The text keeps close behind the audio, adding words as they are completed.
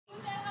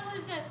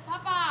this,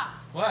 Papa.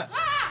 What?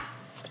 Ah!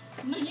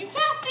 You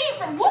can't see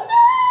from what the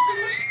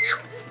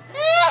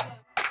hell?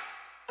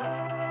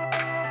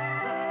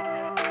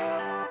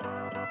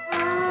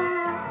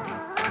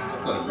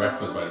 That's not a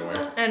breakfast, by the way.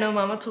 I know,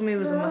 Mama told me it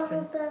was a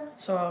muffin.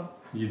 So.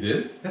 You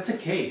did? That's a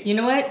cake. You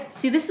know what?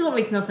 See, this is what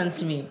makes no sense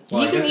to me.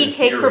 Well, you can eat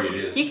cake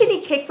you can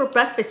eat cake for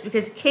breakfast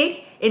because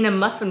cake in a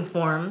muffin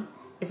form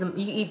is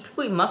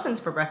people eat muffins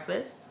for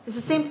breakfast. It's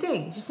the same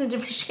thing, just in a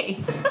different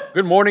shape.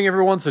 Good morning,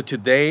 everyone. So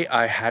today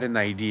I had an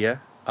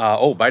idea.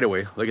 Oh, by the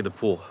way, look at the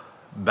pool.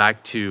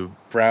 Back to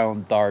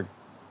brown, dark,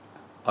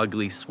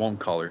 ugly swamp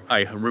color.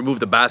 I removed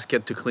the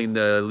basket to clean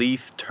the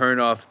leaf, turned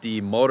off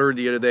the motor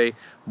the other day,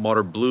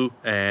 motor blew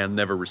and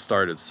never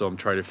restarted. So I'm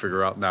trying to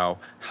figure out now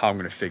how I'm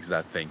gonna fix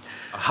that thing.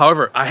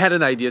 However, I had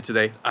an idea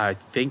today. I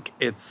think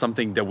it's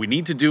something that we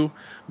need to do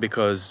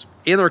because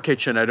in our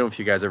kitchen, I don't know if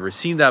you guys ever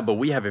seen that, but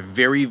we have a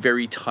very,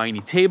 very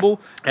tiny table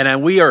and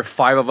then we are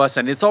 5 of us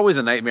and it's always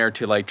a nightmare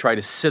to like try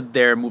to sit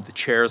there, move the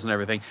chairs and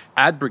everything.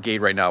 At Brigade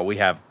right now, we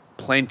have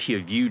plenty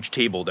of huge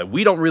table that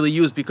we don't really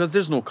use because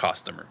there's no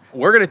customer.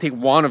 We're gonna take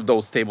one of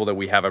those table that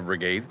we have at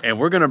Brigade and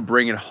we're gonna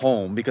bring it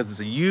home because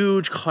it's a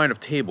huge kind of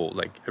table,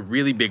 like a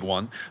really big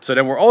one. So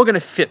then we're all gonna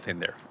fit in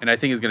there. And I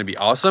think it's gonna be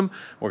awesome.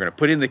 We're gonna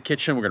put it in the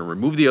kitchen, we're gonna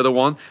remove the other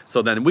one.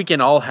 So then we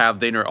can all have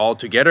dinner all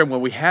together. And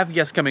when we have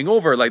guests coming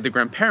over, like the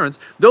grandparents,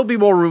 there'll be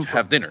more room to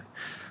have dinner.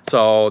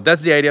 So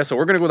that's the idea. So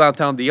we're gonna go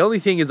downtown. The only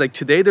thing is like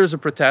today there's a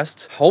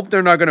protest. Hope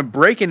they're not gonna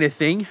break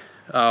anything.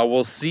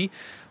 We'll see.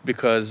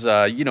 Because,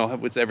 you know,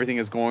 with everything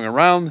is going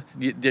around,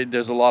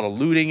 there's a lot of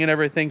looting and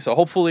everything. So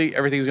hopefully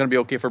everything's going to be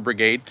okay for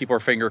Brigade. Keep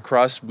our finger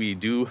crossed. We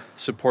do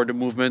support the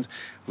movement.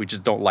 We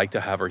just don't like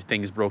to have our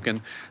things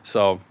broken.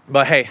 So,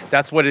 but hey,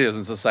 that's what it is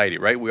in society,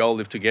 right? We all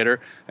live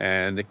together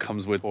and it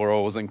comes with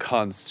pros and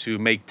cons. To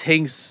make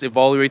things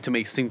evaluate, to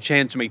make things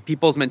change, to make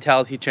people's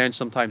mentality change,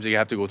 sometimes you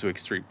have to go to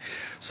extreme.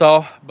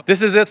 So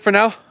this is it for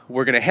now.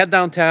 We're going to head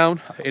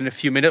downtown in a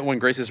few minutes when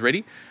Grace is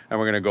ready. And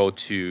we're going to go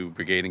to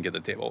Brigade and get the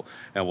table.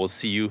 And we'll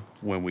see you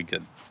when we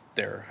get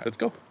there. Let's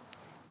go.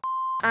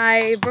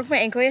 I broke my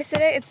ankle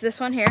yesterday. It's this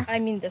one here. I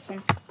mean this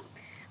one.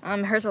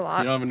 It hurts a lot.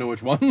 You don't even know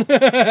which one?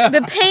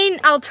 The pain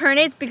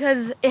alternates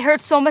because it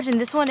hurts so much in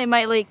this one, it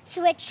might like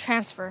switch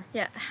transfer.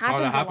 Yeah, it happens. How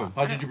did that happen? A lot.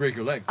 How did you break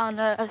your leg? On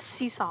a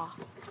seesaw.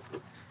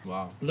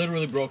 Wow.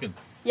 Literally broken.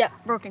 Yeah,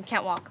 broken.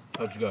 Can't walk.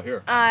 How'd you get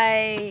here?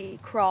 I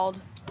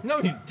crawled. No,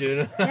 you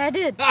didn't. Yeah, I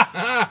did.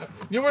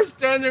 You were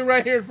standing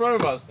right here in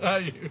front of us.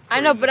 I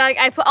know, but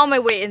I put all my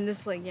weight in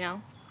this leg, you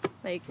know?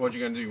 Like. What you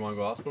gonna do? You wanna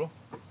go to the hospital?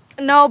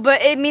 No,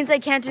 but it means I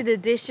can't do the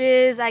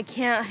dishes. I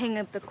can't hang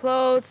up the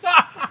clothes.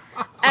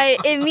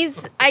 It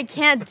means I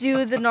can't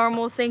do the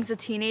normal things a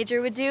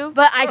teenager would do.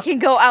 But I can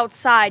go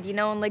outside, you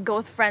know, and like go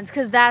with friends.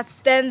 Because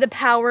then the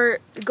power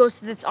goes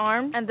to this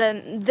arm. And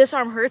then this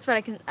arm hurts, but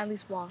I can at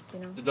least walk, you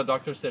know. Did the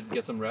doctor said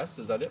get some rest?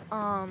 Is that it?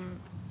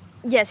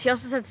 Yes, he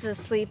also said to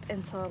sleep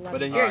until 11. But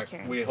then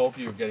right, we hope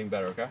you're getting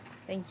better, okay?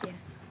 Thank you.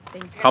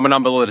 Thank you. Comment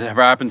down below if it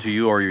ever happened to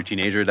you or your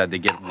teenager that they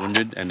get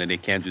wounded and then they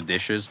can't do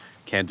dishes,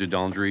 can't do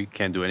laundry,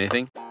 can't do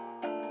anything.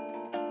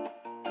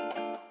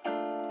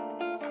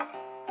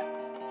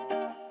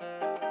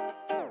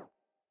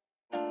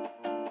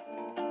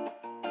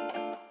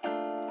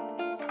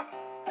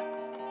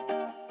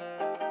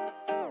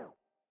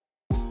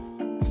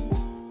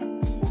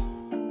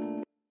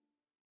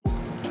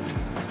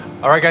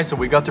 All right, guys, so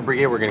we got to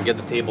Brigade. We're gonna get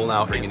the table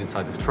now, bring it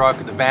inside the truck,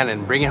 the van,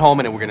 and bring it home,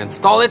 and then we're gonna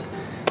install it.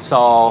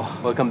 So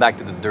welcome back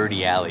to the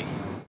dirty alley.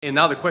 And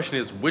now the question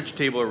is, which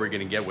table are we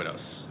gonna get with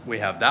us? We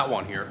have that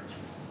one here.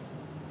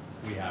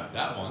 We have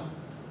that one,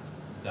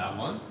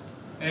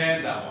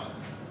 and that one.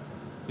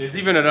 There's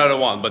even another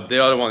one, but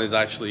the other one is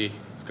actually,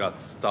 it's got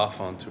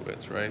stuff onto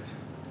it, right?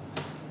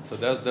 So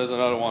there's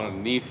another one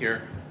underneath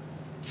here.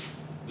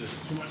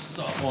 There's too much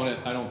stuff on it.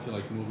 I don't feel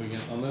like moving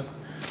it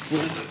unless,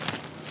 what is it?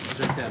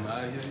 I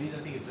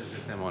think it says Je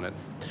t'aime on it.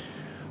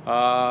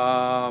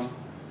 All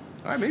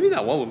right, maybe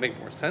that one would make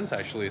more sense,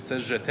 actually. It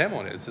says Je t'aime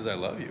on it. It says I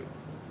love you.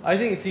 I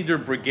think it's either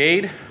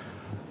Brigade,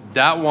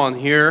 that one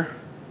here,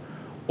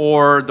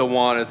 or the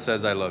one that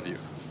says I love you.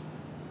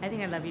 I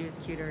think I love you is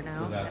cuter now.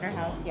 So that's at our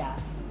house, one. yeah.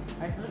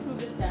 All right, so let's move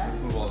this down. Let's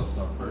move all this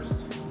stuff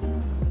first.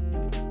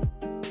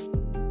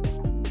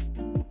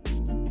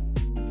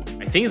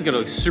 I think it's gonna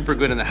look super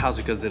good in the house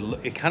because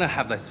it kind of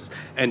have this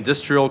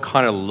industrial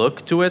kind of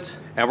look to it.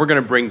 And we're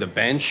gonna bring the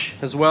bench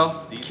as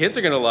well. The kids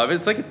are gonna love it.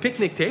 It's like a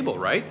picnic table,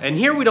 right? And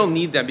here we don't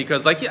need them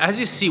because like, as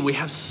you see, we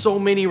have so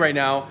many right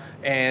now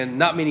and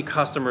not many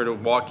customers to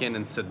walk in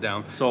and sit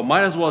down. So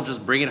might as well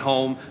just bring it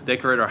home,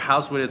 decorate our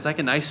house with it. It's like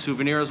a nice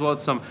souvenir as well.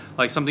 It's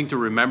something to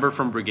remember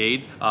from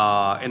Brigade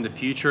in the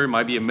future. It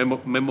might be a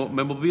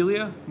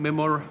memorabilia?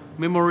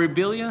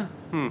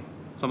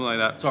 Something like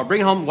that. So I'll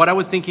bring home, what I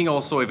was thinking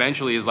also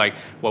eventually is like,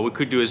 what we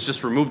could do is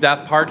just remove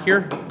that part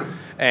here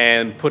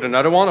and put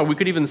another one, or we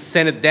could even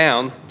sand it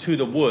down to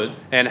the wood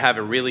and have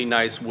a really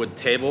nice wood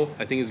table.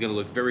 I think it's gonna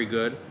look very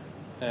good.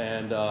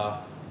 And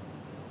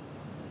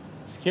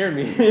Scared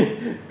me.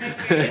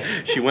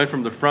 She went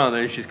from the front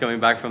and she's coming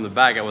back from the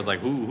back. I was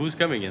like, who's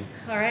coming in?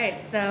 All right,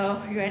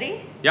 so you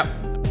ready?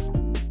 Yep.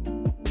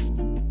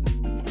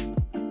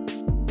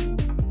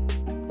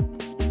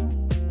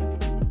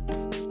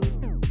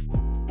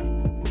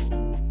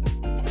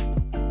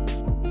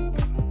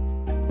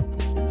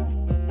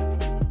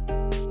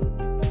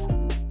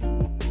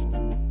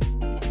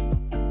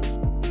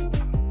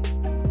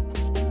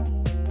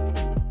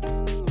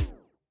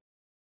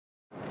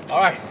 All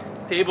right,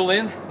 table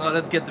in. Now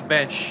let's get the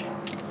bench.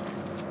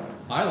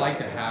 I like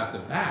to have the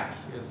back.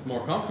 It's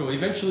more comfortable.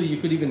 Eventually, you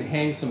could even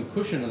hang some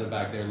cushion on the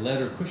back there,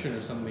 leather cushion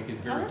or something, make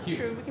it very That's cute.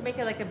 true. We could make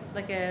it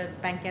like a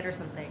banquette or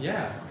something.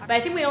 Yeah. But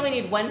I think we only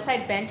need one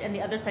side bench and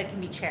the other side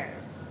can be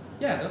chairs.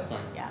 Yeah, that's fine.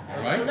 Yeah.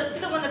 All right. Well, let's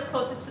do the one that's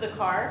closest to the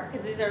car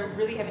because these are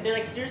really heavy. They're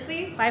like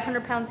seriously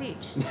 500 pounds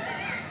each.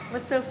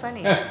 What's so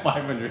funny?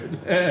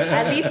 500.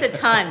 At least a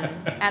ton.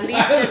 At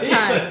least a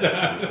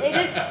ton. It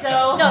is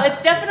so. No,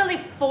 it's definitely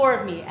 4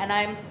 of me,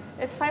 and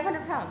it's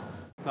 500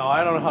 pounds. No,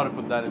 I don't know how to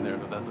put that in there,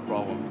 but that's a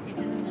problem. It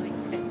doesn't really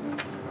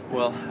fit.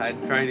 Well,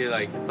 I'm trying to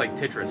it's like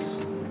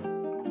Tetris.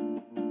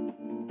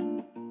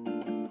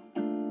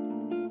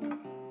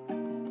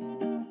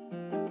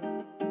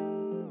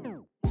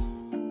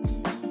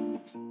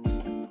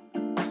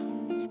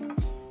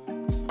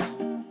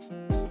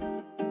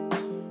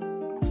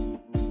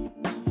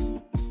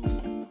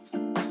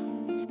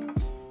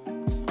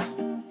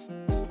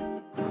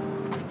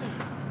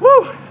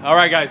 Woo! All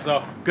right, guys,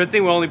 so good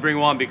thing we only bring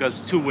one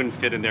because 2 wouldn't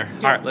fit in there.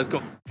 All right, let's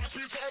go.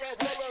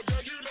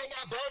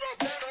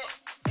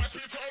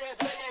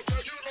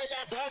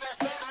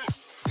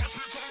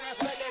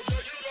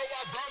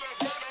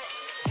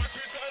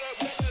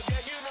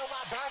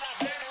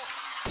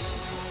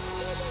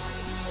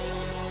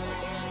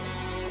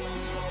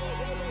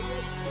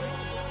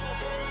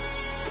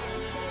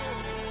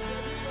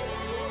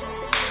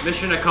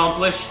 Mission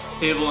accomplished.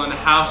 Table in the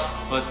house.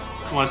 But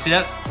want to see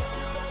that?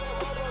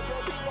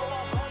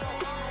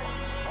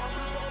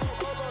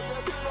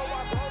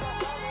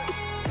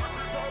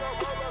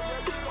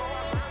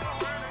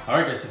 All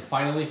right, guys. So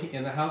finally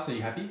in the house. Are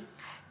you happy?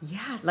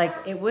 Yes. Like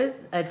it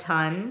was a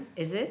ton.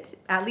 Is it?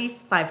 At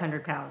least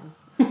 500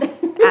 pounds. At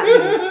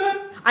least.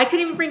 I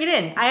couldn't even bring it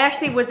in. I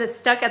actually was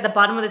stuck at the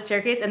bottom of the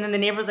staircase, and then the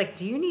neighbor was like,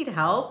 "Do you need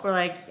help?" We're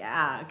like,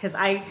 "Yeah," because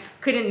I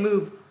couldn't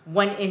move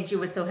 1 inch. It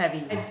was so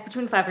heavy. It's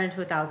between 500 to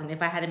 1,000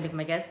 if I had to make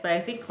my guess, but I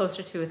think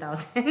closer to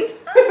 1,000.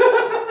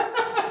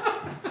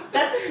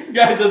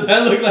 Guys, does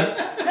that look like?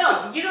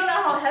 No, you don't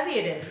know how heavy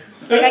it is.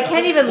 Like I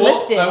can't even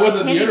lift it. I was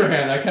on the other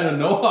hand. I kind of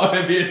know how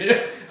heavy it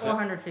is.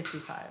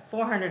 455.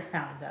 400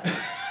 pounds at least.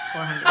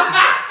 400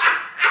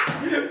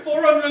 pounds.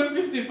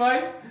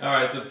 455? All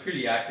right, so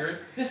pretty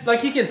accurate. This,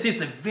 like you can see,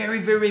 it's a very,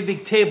 very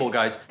big table,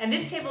 guys. And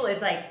this table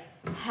is like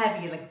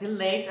heavy. Like the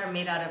legs are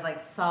made out of like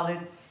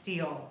solid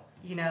steel.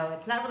 You know,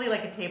 it's not really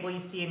like a table you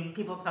see in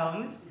people's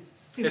homes. It's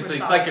super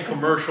solid. It's like a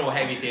commercial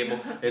heavy table.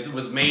 It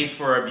was made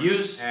for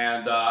abuse,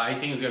 and I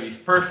think it's gonna be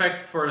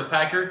perfect for the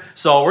packer.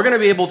 So we're gonna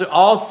be able to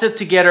all sit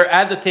together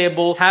at the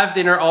table, have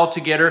dinner all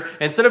together,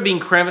 instead of being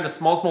cramped in a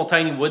small,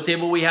 tiny wood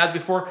table we had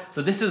before.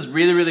 So this is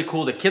really, really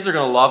cool. The kids are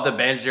gonna love the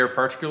bench there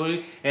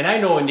particularly. And I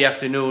know in the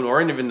afternoon or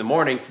even in the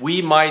morning,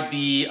 we might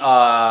be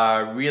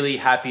really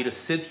happy to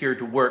sit here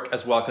to work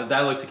as well, because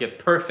that looks like a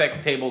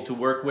perfect table to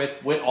work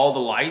with all the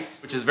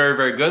lights, which is very,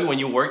 very good when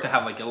you work to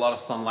have like a lot of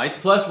sunlight.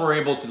 Plus we're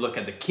able to look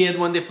at the kid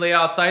when they play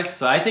outside.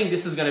 So I think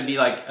this is gonna be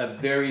like a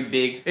very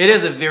big, it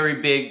is a very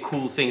big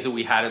cool things that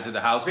we had into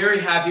the house.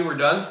 Very happy we're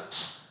done.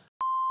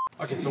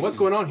 Okay, so what's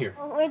going on here?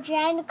 We're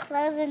drying the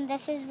clothes and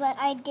this is what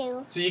I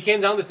do. So you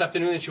came down this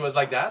afternoon and she was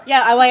like that?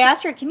 Yeah, I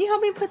asked her, can you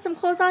help me put some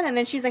clothes on? And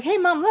then she's like, hey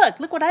mom,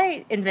 look what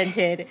I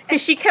invented.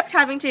 Because she kept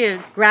having to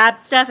grab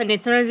stuff and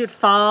sometimes it would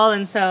fall,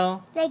 and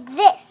so. Like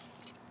this.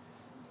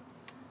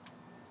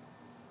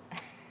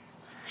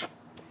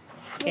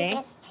 Okay. You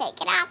just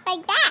take it off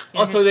like that.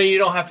 Also, then you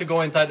don't have to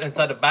go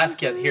inside the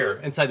basket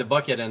here, inside the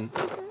bucket, and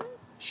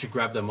she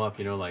grabbed them up,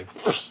 you know, like.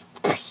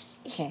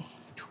 Okay.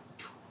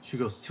 She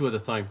goes 2 at a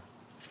time.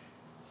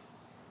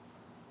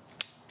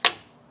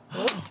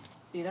 Oops.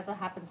 See, that's what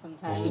happens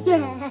sometimes.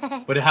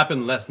 But it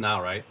happened less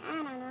now, right? I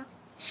don't know.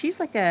 She's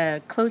like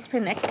a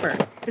clothespin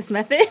expert. This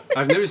method.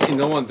 I've never seen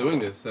no one doing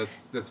this.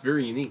 That's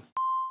very unique.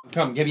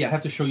 Come, Gabby, I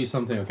have to show you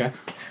something, okay?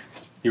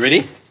 You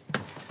ready?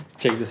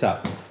 Check this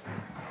out.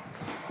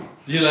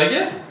 Do you like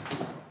it?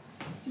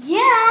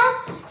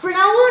 Yeah. For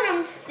now on,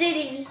 I'm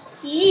sitting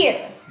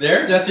here.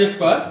 There? That's your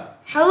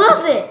spot? I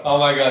love it. Oh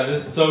my god,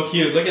 this is so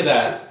cute. Look at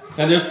that.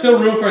 And there's still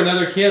room for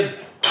another kid.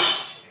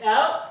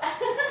 No.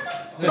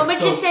 That's Mama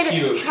so just said,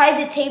 cute.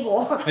 try the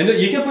table. And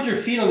you can put your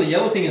feet on the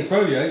yellow thing in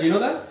front of you, right? You know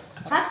that?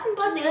 How can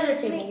put the other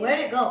table? Where'd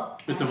it go?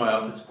 It's in my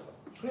office.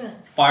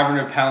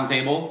 500-pound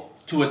table,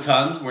 2 a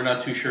tons. We're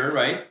not too sure,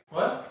 right?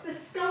 What? The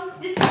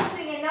skunk did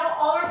something and now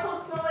all our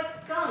clothes smell like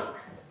skunk.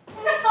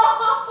 No!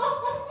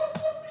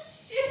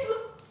 Shoot!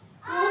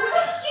 Oh,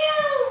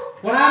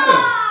 shoot! What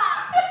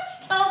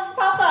happened? Tell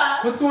Papa.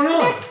 What's going on?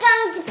 The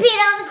skunk peed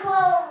on the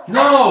clothes.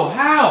 No,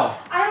 how?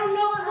 I don't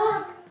know,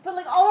 look. But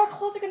like all our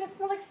clothes clothes are gonna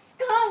smell like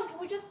skunk.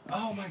 We just.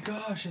 Oh my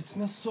gosh, it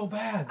smells so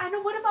bad. I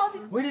know. What about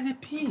this? Where did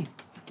it pee?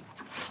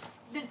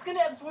 It's gonna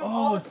absorb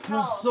all Oh, the it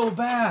smells so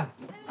bad.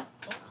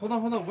 Hold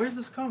on. Where's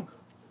the skunk?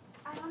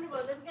 I don't know,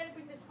 but then we gotta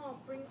bring this home.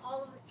 Bring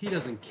all of this. He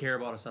doesn't care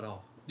about us at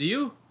all. Do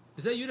you?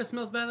 Is that you that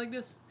smells bad like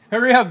this?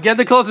 Hurry up, get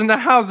the clothes in the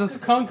house. The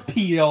skunk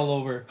pee all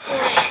over.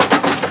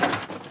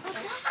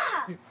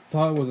 I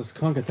thought it was a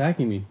skunk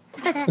attacking me.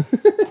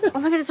 Oh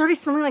my god, it's already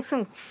smelling like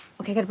skunk.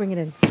 Okay, I gotta bring it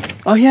in.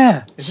 Oh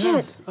yeah. It Shit.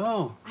 does.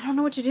 Oh. I don't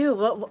know what to do.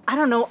 Well, I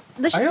don't know.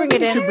 Let's just I don't bring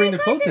think it you in. should bring the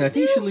clothes in. I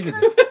think you should leave it.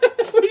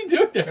 What are you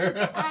doing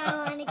there? I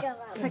don't want to go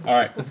out. All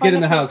right, let's get in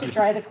the house. To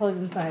dry the clothes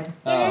inside.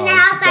 Get in the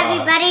house, gosh.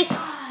 everybody.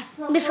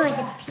 Smells Before so the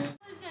bad. What is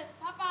this,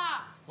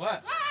 Papa?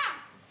 What? Ah!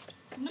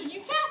 No, you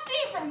can't see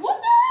it from what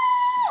the hell?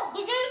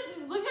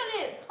 Look at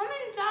it. Come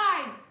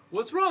inside.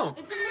 What's wrong?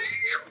 It's in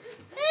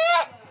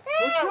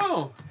What's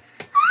wrong?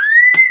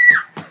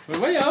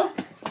 Wait, yo.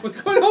 What's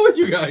going on with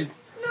you guys?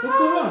 What's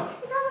going on?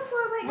 It's on the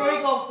floor right Where'd now.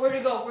 it go? Where'd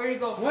it go? Where'd it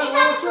go?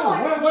 What's wrong?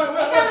 What?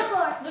 It's on the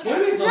floor. What do you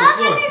mean it's on Look the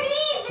floor?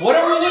 underneath. What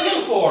are we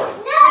looking for? No,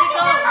 it's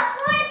on the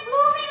floor. It's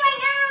moving right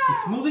now.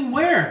 It's moving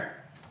where?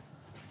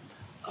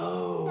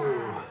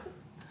 Oh.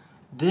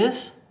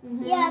 This?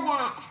 Yeah,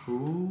 that.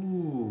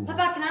 Ooh.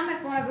 Papa, can I have my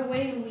phone? I've been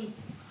waiting a week.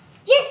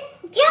 Just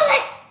kill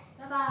it.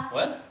 Papa.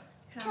 What?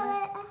 Kill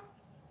it.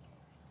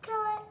 Kill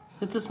it.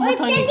 It's a Or small send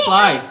tiny it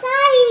fly.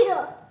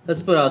 outside.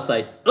 Let's put it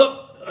outside.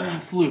 Oh,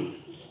 flew.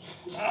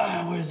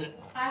 Where is it?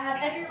 I have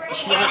every right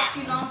to ask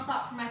you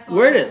nonstop for my phone.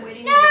 Where'd I've it? been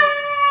waiting No. a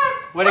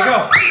week. Where'd it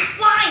go? It's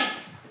flying.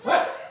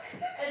 What?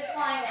 It's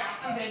flying now.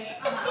 I'm good.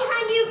 I'm out.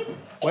 Behind you.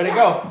 Where'd it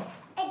go?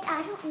 I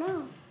don't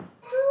know.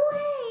 It's away.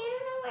 I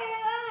don't know where it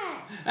went.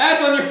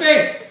 That's on your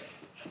face.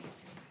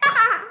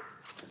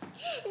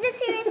 Is it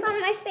serious on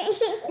my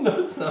face? No,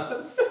 it's not.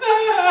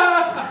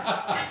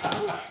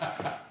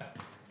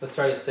 Let's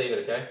try to save it,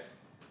 okay?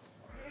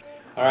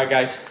 All right,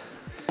 guys.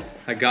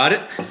 I got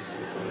it.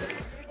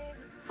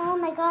 Oh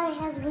my god, it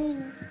has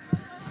wings.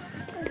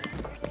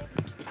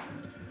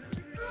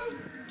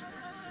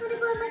 Want to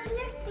go in my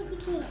finger? But you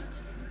can't.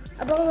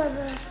 A bowl of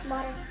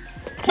water.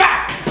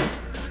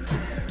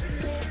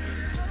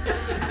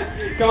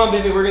 Come on,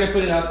 baby. We're gonna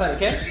put it outside,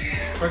 okay?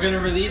 We're gonna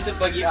release the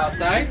buggy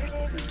outside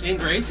in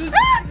Grace's.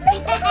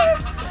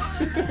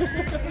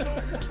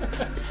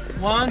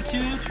 1, 2,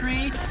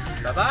 3.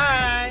 Bye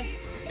bye.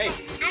 Hey,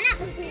 I'm not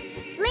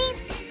leave.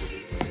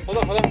 hold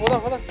on. Why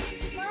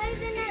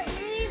isn't it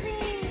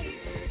leaving?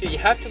 Okay, you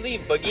have to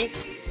leave, buggy.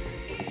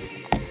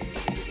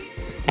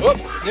 Oh,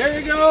 there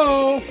you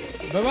go.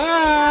 Bye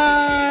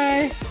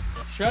bye.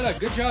 Shut up.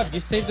 Good job. You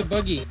saved the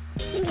buggy.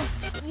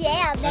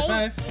 Yeah, High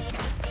five.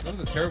 That was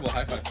a terrible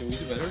high five. Can we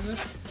do better than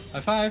this? High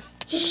five.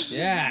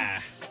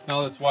 Yeah. Now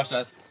let's watch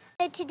that.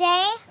 So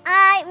today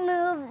I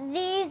moved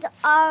these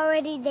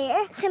already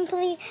there.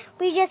 Simply,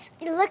 we just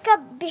look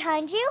up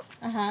behind you.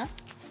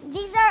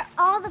 These are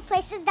all the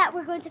places that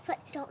we're going to put.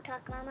 Don't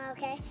talk, Mama,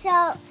 okay?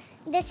 So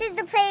this is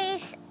the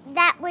place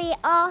that we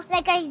all,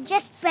 like I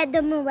just spread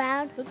them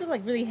around. Those are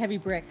like really heavy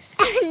bricks.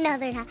 No,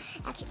 they're not.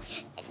 Actually,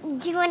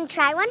 do you want to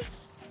try one?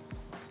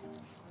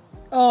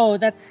 Oh,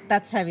 that's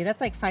heavy. That's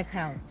like 5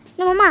 pounds.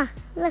 No, Mama,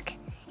 look,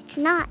 it's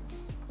not.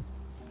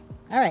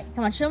 All right,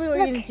 come on, show me what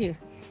you're gonna Look. do.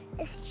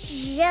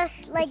 It's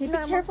just like Okay, be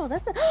normal. careful.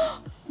 That's a.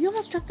 You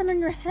almost dropped that on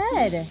your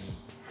head.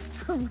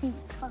 Oh my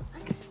god.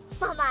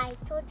 Mama, I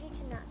told you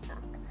to not talk.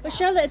 But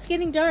Charlotte, it's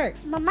getting dark.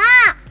 Mama!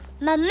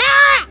 Mama!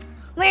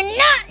 We're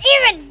not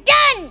even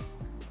done!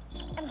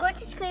 I'm going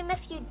to scream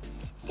if you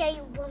say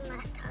one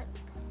last time.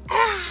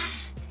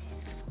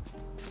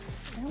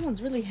 That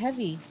one's really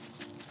heavy.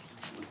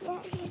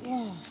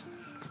 Yeah.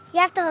 You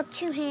have to hold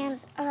 2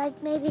 hands, or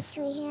like maybe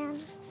 3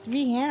 hands.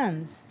 3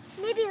 hands.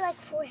 Maybe like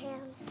 4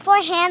 hands.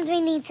 4 hands we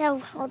need to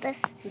hold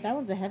this. But that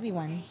one's a heavy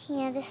one.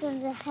 Yeah, this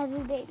one's a heavy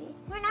baby.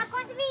 We're not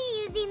going to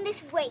be using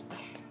this weight.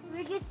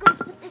 We're just going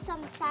to put this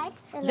on the side.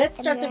 and Let's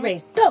let start the them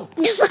race. Go!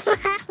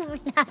 We're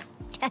not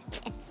done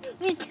yet.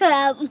 We still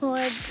have more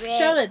bricks.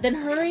 Charlotte, then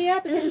hurry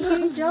up because it's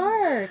getting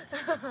dark.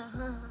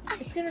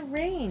 It's gonna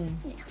rain.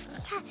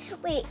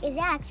 Wait, is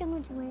it actually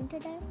going to rain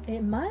today?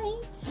 It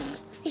might.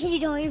 You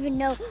don't even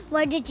know.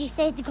 Why did you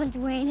say it's going to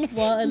rain?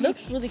 Well, it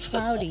looks really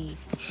cloudy.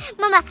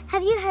 Mama,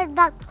 have you heard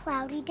about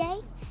cloudy day?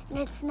 And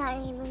it's not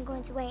even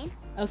going to rain?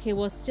 Okay,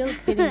 well, still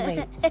it's getting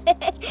late.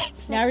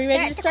 Now, are we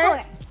ready to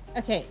start?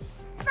 Okay.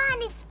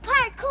 Fun, it's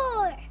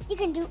parkour. You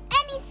can do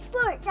any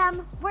sport,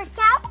 some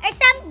workout or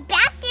some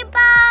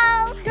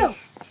basketball. Go.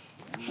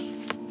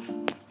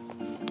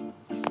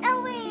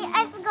 Oh wait,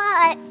 I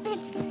forgot.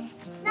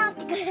 It's not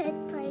the good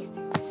place.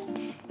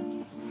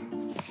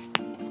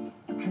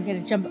 We're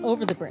gonna jump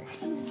over the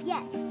bricks.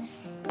 Yes.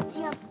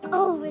 Jump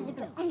over the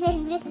boat. And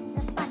then this is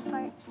the fun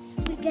part.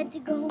 We get to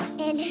go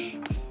and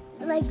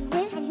like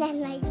this and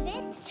then like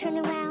this, turn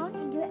around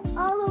and do it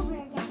all over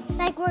again. It's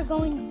like we're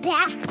going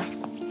back.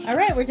 All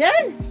right, we're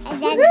done.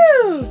 And then,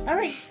 Woohoo! All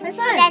right, high five.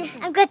 then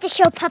I'm going to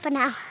show Papa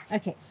now.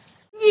 Okay.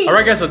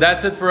 Alright guys, so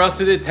that's it for us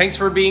today. Thanks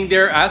for being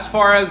there. As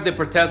far as the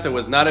protest, it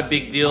was not a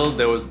big deal.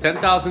 There was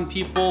 10,000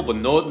 people, but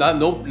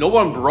no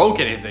one broke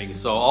anything.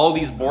 So all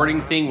these boarding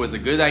thing was a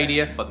good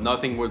idea, but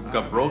nothing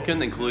got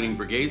broken, including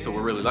brigade, so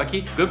we're really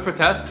lucky. Good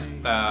protest.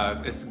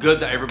 It's good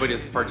that everybody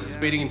is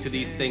participating into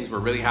these things. We're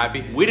really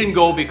happy. We didn't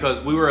go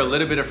because we were a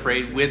little bit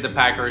afraid with the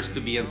Packers to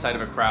be inside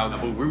of a crowd,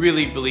 but we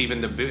really believe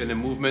in the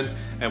movement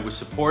and we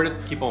support it.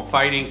 Keep on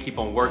fighting, keep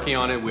on working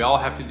on it. We all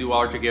have to do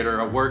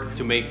our work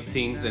to make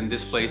things in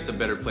this place a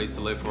better place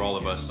to live for all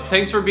of us. So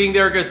thanks for being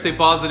there, guys. Stay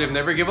positive,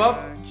 never give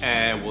up,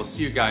 and we'll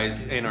see you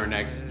guys in our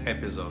next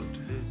episode.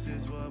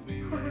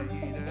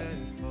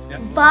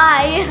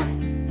 Bye.